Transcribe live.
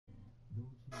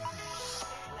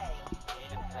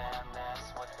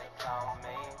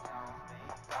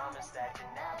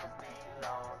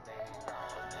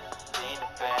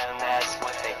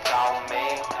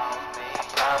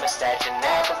that you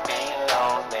never be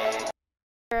lonely.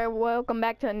 Welcome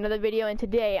back to another video, and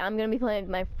today I'm gonna be playing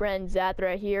with my friend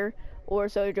Zathra here, or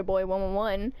Soldier Boy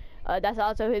 111. That's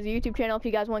also his YouTube channel if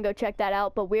you guys want to go check that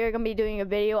out. But we're gonna be doing a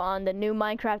video on the new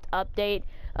Minecraft update.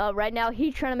 Right now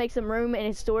he's trying to make some room in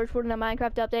his storage for the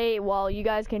Minecraft update. While you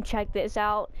guys can check this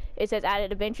out, it says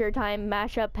added Adventure Time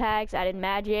mashup packs, added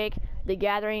magic, the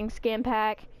Gathering skin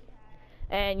pack,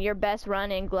 and your best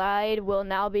run and glide will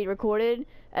now be recorded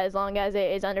as long as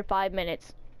it is under 5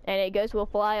 minutes. And a ghost will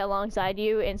fly alongside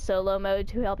you in solo mode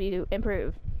to help you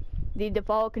improve. The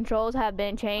default controls have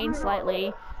been changed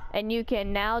slightly, and you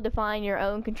can now define your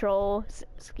own control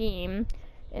scheme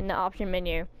in the option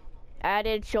menu.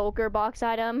 Added shulker box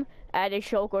item, added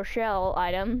shulker shell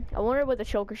item. I wonder what the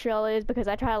shulker shell is because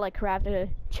I tried to like craft a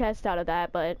chest out of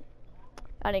that, but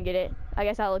I didn't get it. I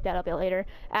guess I'll look that up later.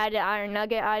 Added iron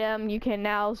nugget item. You can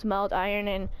now smelt iron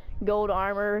and gold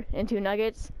armor into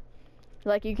nuggets.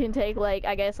 Like you can take like,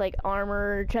 I guess like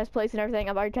armor chest plates and everything.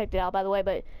 I've already checked it out by the way,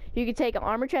 but you can take an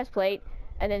armor chest plate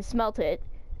and then smelt it,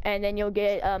 and then you'll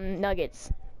get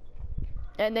nuggets.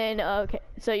 And then okay,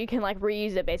 so you can like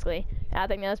reuse it basically. And I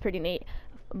think that's pretty neat.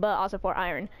 But also for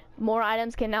iron, more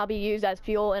items can now be used as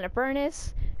fuel in a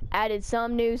furnace. Added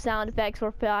some new sound effects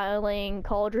for filling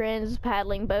cauldrons,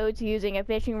 paddling boats, using a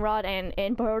fishing rod, and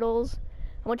end portals.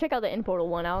 I'm gonna check out the end portal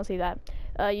one. I don't see that.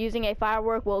 Using a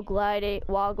firework while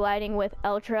gliding with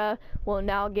Ultra will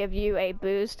now give you a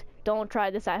boost. Don't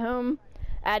try this at home.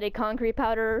 Added concrete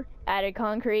powder, added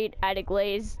concrete, added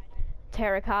glaze,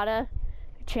 terracotta,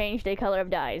 changed the color of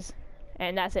dyes,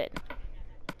 and that's it.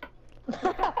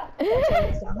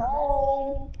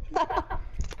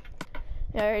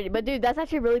 Alright, but dude, that's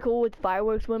actually really cool with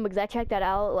fireworks one because I checked that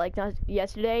out like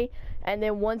yesterday, and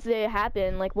then once it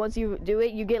happened, like once you do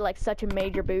it, you get like such a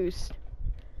major boost.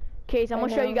 Okay, so I'm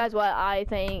gonna show you guys what I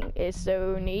think is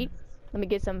so neat. Let me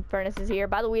get some furnaces here.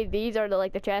 By the way, these are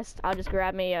the chests. I'll just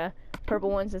grab me a purple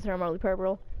one since they're normally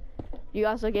purple. You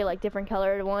also get like different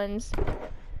colored ones.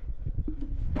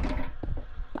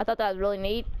 I thought that was really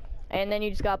neat. And then you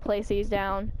just gotta place these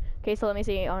down. Okay, so let me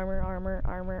see.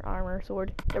 Armor,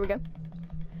 sword. There we go.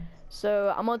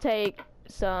 So I'm gonna take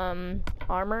some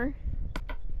armor,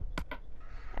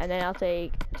 and then I'll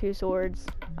take 2 swords.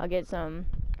 I'll get some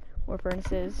more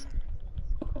furnaces.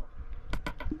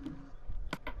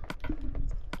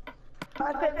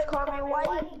 My parents call me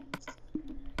white.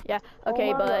 Yeah,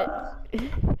 okay, but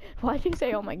why'd you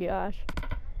say oh my gosh?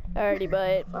 Alrighty,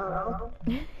 but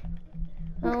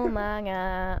oh my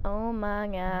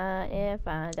god, if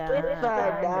I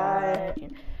die.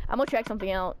 I'm gonna check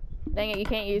something out. Dang it, you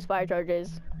can't use fire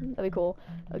charges. That'd be cool.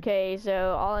 Okay,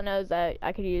 so all I know is that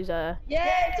I could use yeah,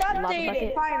 it's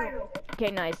updated. Finally.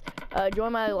 Okay, nice.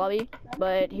 Join my lobby,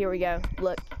 but here we go.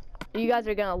 Look, you guys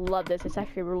are gonna love this. It's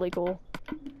actually really cool.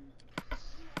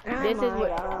 This is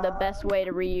the best way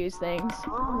to reuse things.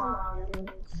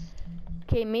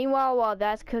 Okay, meanwhile, while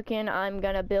that's cooking, I'm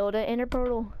gonna build an ender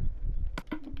portal.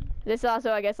 This is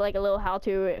also, I guess, like a little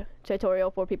how-to tutorial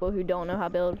for people who don't know how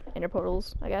to build ender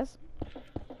portals, I guess.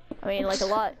 I mean, like a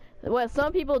lot. Well,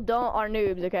 some people are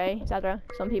noobs, okay, Zathra?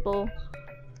 Some people.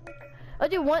 Oh,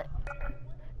 dude, what?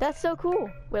 That's so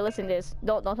cool. Wait, listen to this.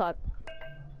 Don't talk.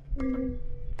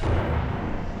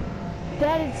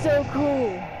 That is so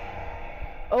cool.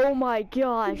 Oh my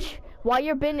gosh. While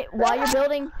you're building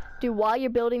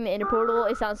the ender portal,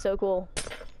 it sounds so cool.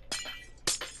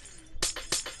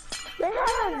 They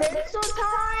have Adventure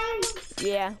Time.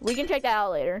 Yeah, we can check that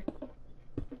out later.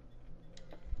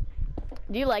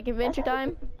 Do you like Adventure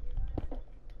Time?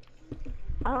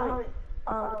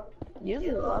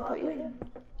 Usually love it, yeah.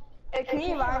 Hey, can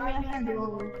you remind me?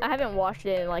 I haven't watched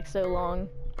it in like so long.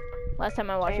 Last time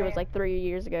I watched it was like 3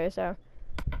 years ago, so.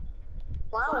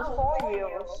 Mine was 4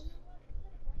 years.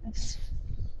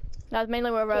 That was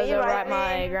mainly where I was over at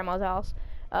my grandma's house.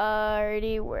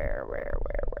 Alrighty, where?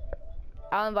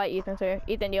 I'll invite Ethan too.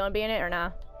 Ethan, do you want to be in it or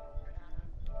nah?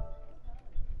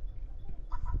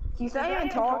 He's not even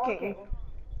talking.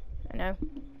 I know.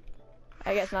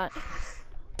 I guess not.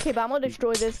 Okay, but I'm gonna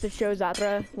destroy this to show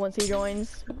Zathra once he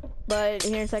joins. But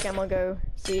here in a second, I'm gonna go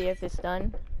see if it's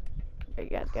done. There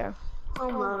you guys go. Oh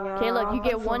my god. Okay, look, you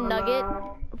get 1 nugget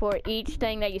for each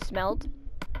thing that you smelt.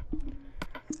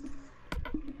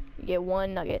 You get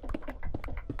 1 nugget.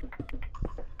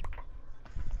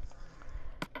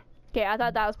 Okay, I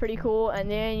thought that was pretty cool. And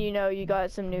then, you know, you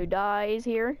got some new dyes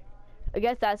here. I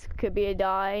guess that could be a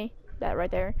dye, that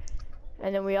right there.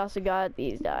 And then we also got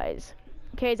these dyes.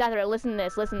 Okay, Zathra, listen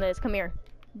to this, come here.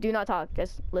 Do not talk,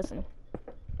 just listen.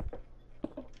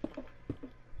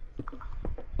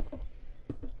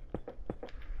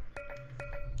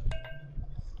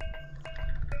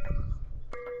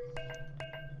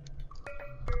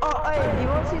 Oh, hey, do you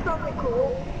want to see something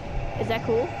cool? Is that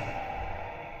cool?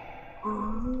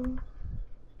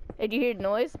 Did you hear the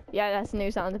noise? Yeah, that's a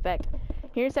new sound effect.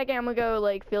 Here in a second, I'm gonna go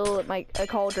like fill a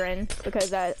cauldron because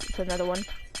that's another one.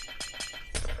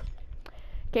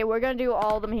 Okay, we're gonna do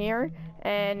all of them here,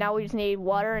 and now we just need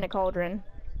water and a cauldron.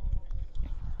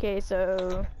 Okay,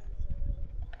 so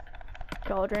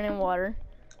cauldron and water.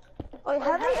 Wait,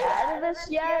 have they added this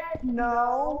yet?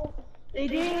 No. They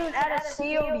didn't even add a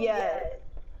seal yet.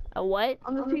 A what?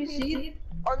 On the PC?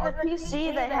 On the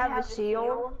PC, they have a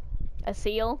seal. A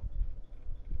seal?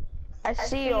 A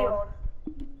seal.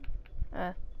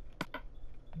 I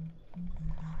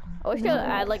wish they would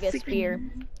add like a spear.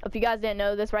 If you guys didn't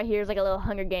know, this right here is like a little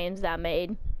Hunger Games that I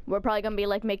made. We're probably gonna be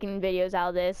like making videos out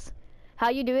of this. How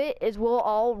you do it is we'll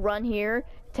all run here,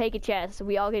 take a chest.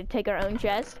 We all get to take our own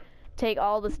chest, take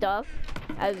all the stuff.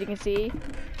 As you can see,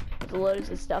 there's loads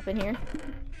of stuff in here.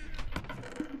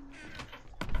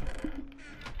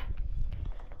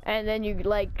 And then you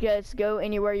like just go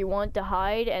anywhere you want to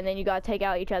hide, and then you gotta take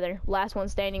out each other. Last one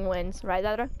standing wins, right,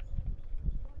 Zadra?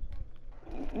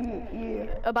 Yeah.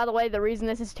 Oh, by the way, the reason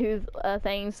this is two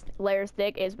layers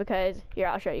thick is because, here,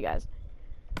 I'll show you guys.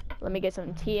 Let me get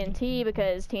some TNT,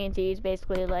 because TNT is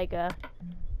basically like a,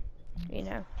 you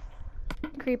know,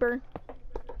 creeper.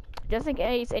 Just in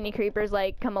case any creepers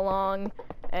like come along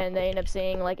and they end up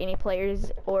seeing like any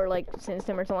players or like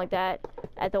system or something like that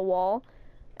at the wall.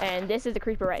 And this is the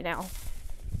creeper right now.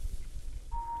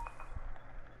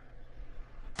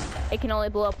 It can only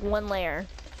blow up one layer.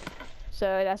 So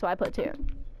that's why I put two.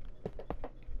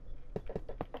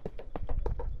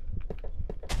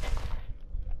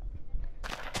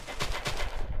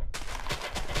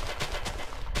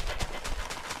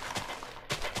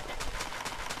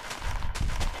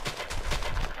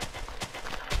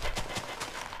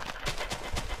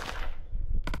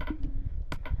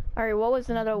 Alright, what was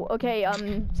another? Okay,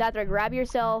 Zadra, grab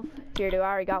yourself. Here, do I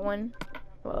already got one?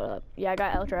 Yeah, I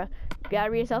got Elytra.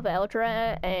 Grab yourself an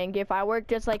Elytra and get firework.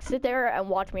 Just like sit there and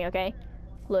watch me, okay?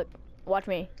 Look, watch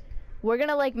me. We're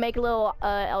gonna like make a little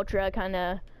Elytra kind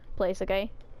of place,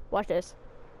 okay? Watch this.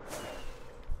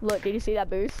 Look, did you see that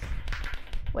boost?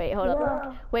 Wait, hold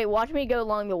up. Wait, watch me go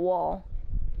along the wall.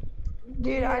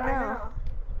 Dude, I know.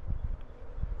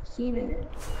 Seen it.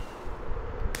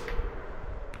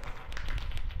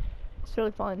 It's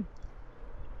really fun.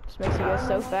 Just makes you go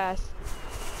so fast.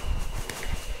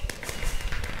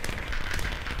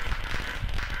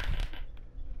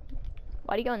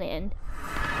 Why do you go in the end?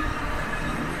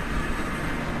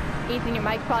 Ethan, your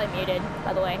mic's probably muted,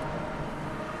 by the way.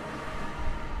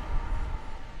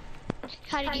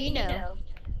 How did you know?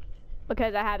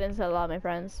 Because that happens to a lot of my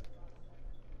friends.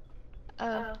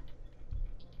 Oh.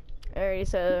 Alrighty,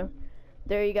 so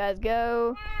there you guys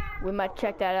go. We might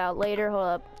check that out later. Hold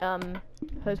up.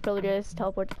 Host privileges,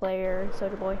 teleport to player,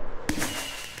 Soldier Boy.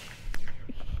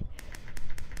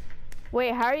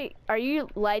 Wait, how are you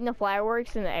lighting the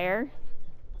fireworks in the air?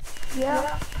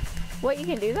 Yeah. What, you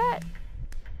can do that?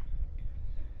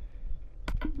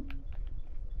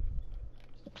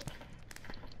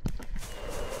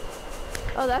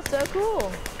 Oh, that's so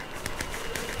cool.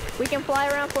 We can fly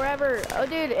around forever. Oh,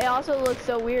 dude, it also looks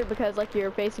so weird because like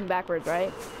you're facing backwards,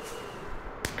 right?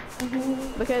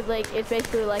 Because like it's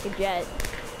basically like a jet.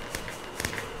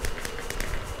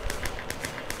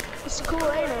 It's cool,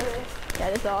 ain't it?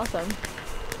 That is awesome.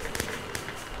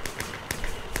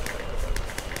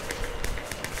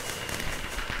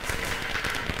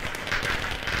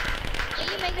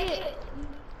 Can you make it?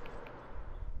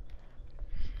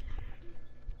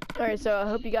 Alright, so I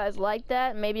hope you guys like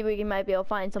that. Maybe we might be able to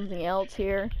find something else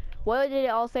here. What did it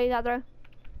all say, Zadra?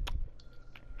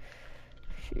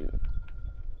 Shoot.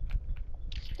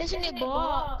 There's a new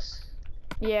box.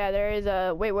 Yeah, there is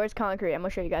a. Wait, where's concrete? I'm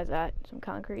gonna show you guys that. Some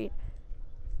concrete.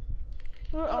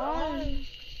 We're on.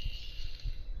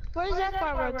 Where's that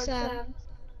fireworks at?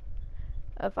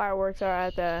 Fireworks are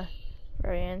at the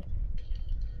very end.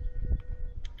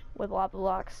 With lava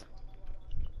blocks.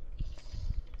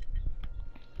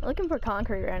 I'm looking for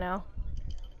concrete right now.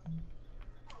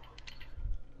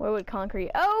 Where would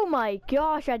concrete? Oh my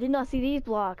gosh, I did not see these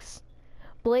blocks.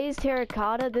 Blaze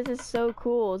terracotta, this is so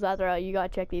cool. Zadra, you gotta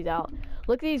check these out.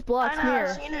 Look at these blocks I know, here.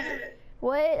 I've seen it.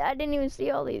 What? I didn't even see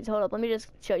all these. Hold up, let me just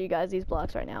show you guys these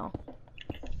blocks right now.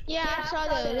 Yeah, I saw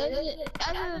those.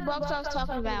 That's the box I was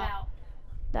talking about.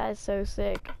 That is so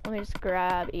sick. Let me just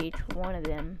grab each one of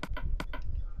them.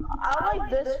 I like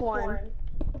this one.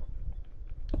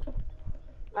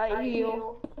 I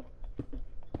heal.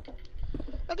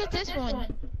 Look at this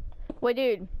one. Wait,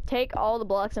 dude, take all the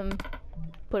blocks and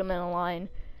put them in a line.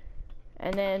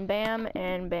 And then bam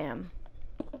and bam.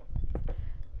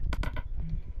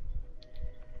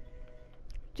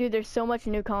 Dude, there's so much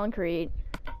new concrete.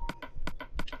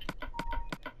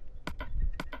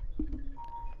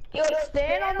 Yo,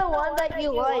 stand on the one that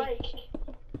you like.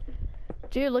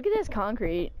 Dude, look at this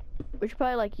concrete. We should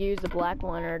probably like use the black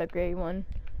one or the gray one.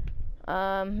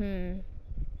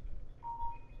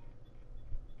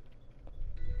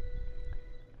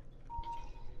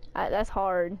 That's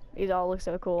hard. These all look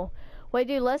so cool. Wait,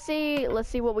 dude, let's see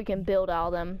what we can build out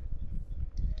of them.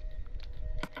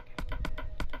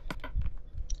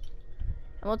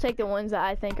 And we'll take the ones that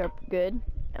I think are good,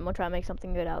 and we'll try to make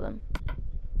something good out of them.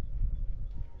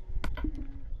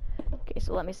 Okay,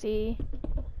 so let me see.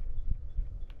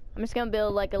 I'm just gonna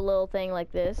build like a little thing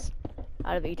like this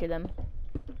out of each of them.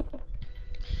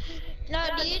 No,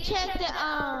 do you check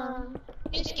the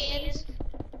new skins?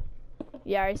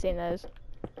 Yeah, I already seen those.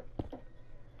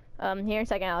 Here in a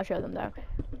second, I'll show them though.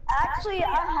 Actually,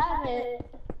 I haven't.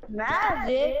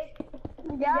 Magic.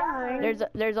 Yeah.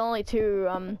 There's only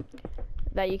 2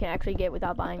 that you can actually get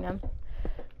without buying them.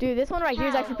 Dude, this one right here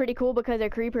is actually pretty cool because they're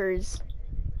creepers.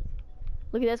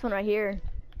 Look at this one right here.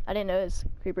 I didn't notice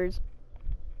creepers.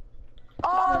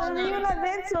 Oh, there's even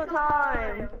adventure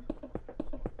time.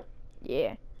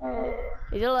 Yeah.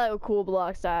 These are like cool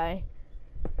blocks How'd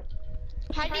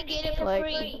you get it for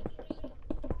free?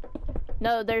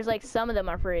 No, there's like some of them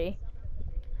are free.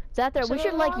 Zathra, we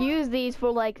should like use these for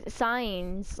like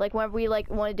signs. Like whenever we like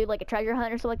want to do like a treasure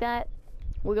hunt or something like that.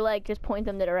 We could like just point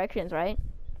them the directions, right?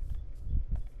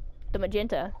 The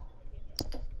magenta.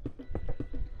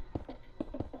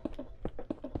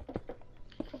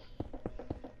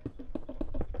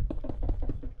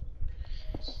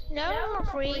 No, more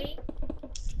free.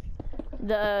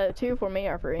 The 2 for me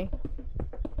are free.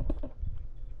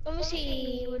 Let me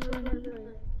see which one I'm doing.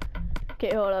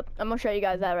 Okay, hold up. I'm gonna show you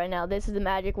guys that right now. This is the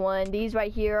magic one. These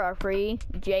right here are free.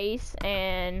 Jace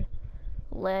and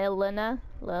Lelena.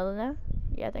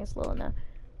 Yeah, I think it's Lelena.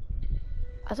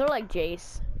 I sort of like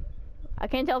Jace. I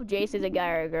can't tell if Jace is a guy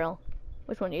or a girl.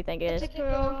 Which one do you think it is? It's a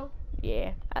girl.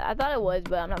 Yeah, I thought it was,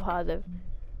 but I'm not positive.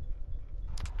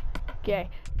 Okay,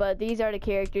 but these are the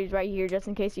characters right here, just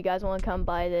in case you guys want to come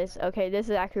buy this. Okay, this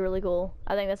is actually really cool.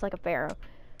 I think that's like a pharaoh.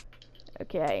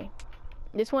 Okay,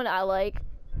 this one I like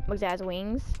because it has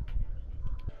wings.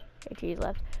 Okay, cheese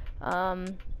left.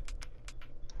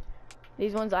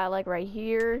 These ones I like right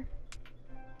here.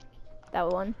 That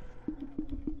one.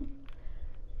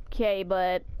 Okay,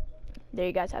 but there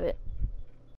you guys have it.